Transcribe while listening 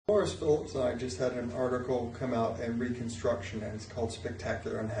Morris Phillips and I just had an article come out in Reconstruction, and it's called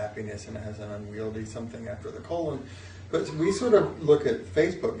Spectacular Unhappiness, and it has an unwieldy something after the colon. But we sort of look at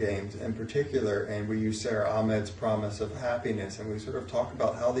Facebook games in particular, and we use Sarah Ahmed's Promise of Happiness, and we sort of talk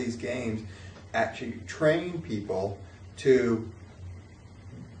about how these games actually train people to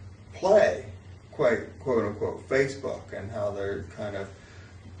play, quote unquote, Facebook, and how they're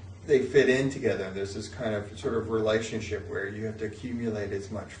they fit in together. There's this kind of sort of relationship where you have to accumulate as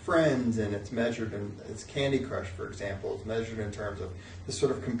much friends, and it's measured in, it's Candy Crush, for example, is measured in terms of this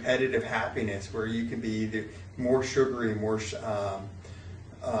sort of competitive happiness where you can be either more sugary, more just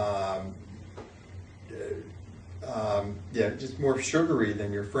more sugary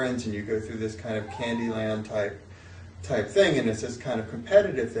than your friends, and you go through this kind of Candyland type thing, and it's this kind of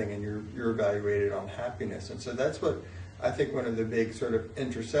competitive thing, and you're evaluated on happiness. And so that's what I think one of the big sort of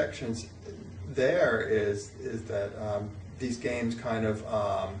intersections there is that these games kind of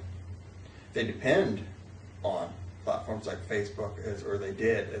they depend on platforms like Facebook, or they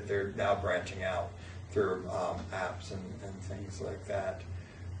did. They're now branching out through apps and things like that.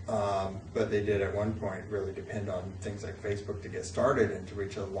 But they did at one point really depend on things like Facebook to get started and to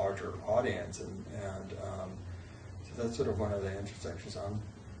reach a larger audience. And so that's sort of one of the intersections I'm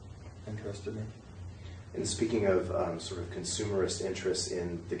interested in. And speaking of sort of consumerist interests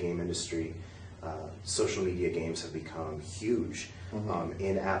in the game industry, social media games have become huge.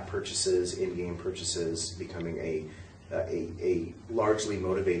 In-app purchases, in-game purchases, becoming a largely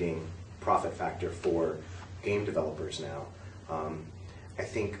motivating profit factor for game developers now. I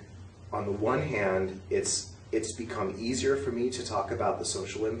think on the one hand, it's become easier for me to talk about the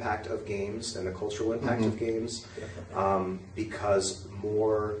social impact of games and the cultural impact of games because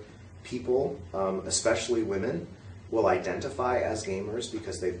more people, especially women, will identify as gamers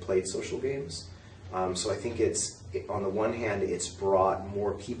because they've played social games. So I think on the one hand, it's brought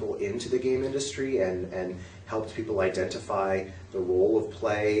more people into the game industry and helped people identify the role of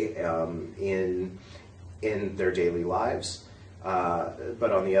play in their daily lives.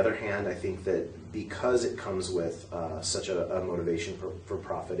 But on the other hand, I think that because it comes with such a motivation for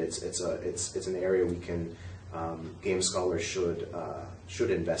profit, it's an area we can game scholars should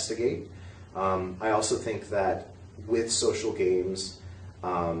investigate. I also think that with social games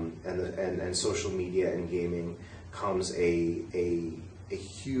and social media and gaming comes a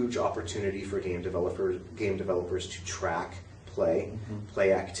huge opportunity for game developers to track play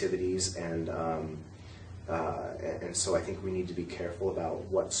activities, and so I think we need to be careful about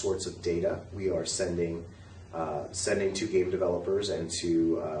what sorts of data we are sending to game developers and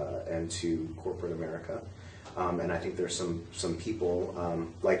to corporate America. And I think there's some people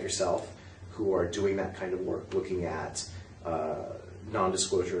like yourself who are doing that kind of work, looking at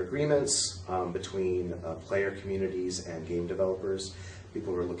non-disclosure agreements between player communities and game developers.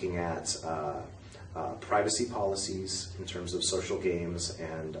 People are looking at privacy policies in terms of social games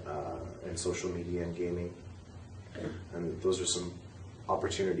and social media and gaming. And those are some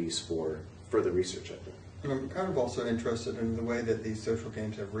opportunities for further research, I think. And I'm kind of also interested in the way that these social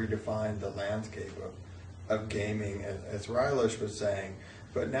games have redefined the landscape of gaming, as Rylish was saying.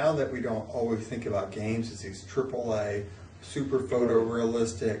 But now that we don't always think about games as these AAA, super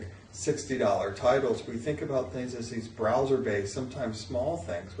photorealistic, $60 titles, we think about things as these browser-based, sometimes small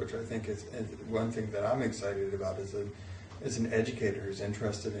things, which I think is one thing that I'm excited about as an educator who's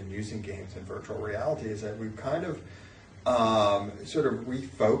interested in using games in virtual reality, is that we've kind of sort of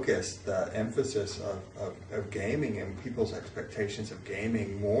refocused the emphasis of gaming and people's expectations of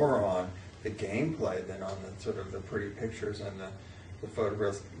gaming more on the gameplay than on the sort of the pretty pictures and the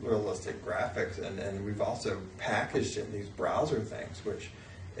photorealistic graphics, and we've also packaged in these browser things, which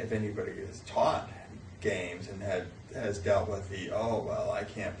if anybody has taught games and has dealt with I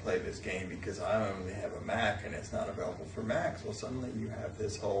can't play this game because I only have a Mac and it's not available for Macs, well, suddenly you have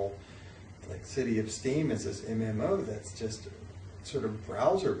this whole, like, City of Steam is this MMO that's just sort of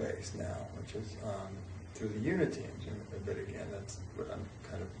browser based now, which is through the Unity engine. But again, that's what I'm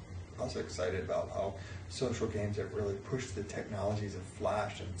kind of also excited about, how social games have really pushed the technologies of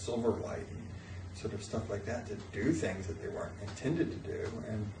Flash and Silverlight and sort of stuff like that to do things that they weren't intended to do,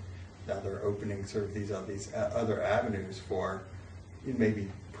 and now they're opening sort of these other avenues for maybe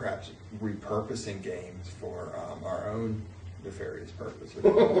perhaps repurposing games for our own nefarious purposes.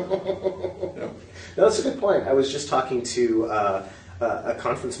 No, that's a good point. I was just talking to a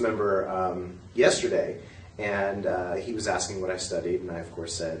conference member yesterday, and he was asking what I studied, and I of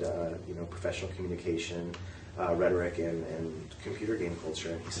course said, professional communication, rhetoric, and computer game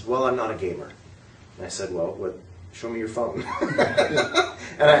culture. And he said, "Well, I'm not a gamer." And I said, "Well, show me your phone.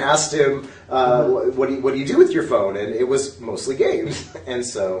 And I asked him, what do you do with your phone? And it was mostly games. And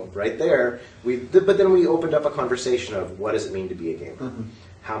so right there, but then we opened up a conversation of what does it mean to be a gamer?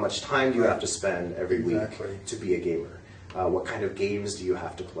 How much time do you have to spend every week to be a gamer? What kind of games do you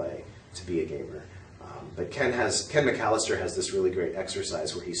have to play to be a gamer? But Ken McAllister has this really great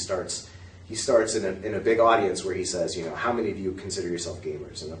exercise where he starts in a big audience where he says, how many of you consider yourself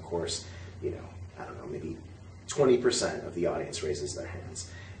gamers? And of course, I don't know, maybe 20% of the audience raises their hands.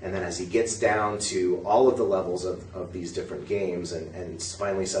 And then as he gets down to all of the levels of these different games and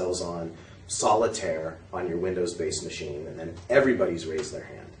finally settles on solitaire on your Windows-based machine, and then everybody's raised their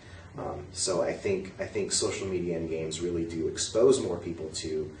hand. So I think social media and games really do expose more people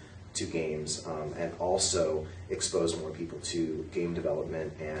to games, and also expose more people to game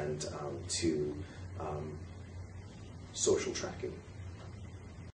development and to social tracking.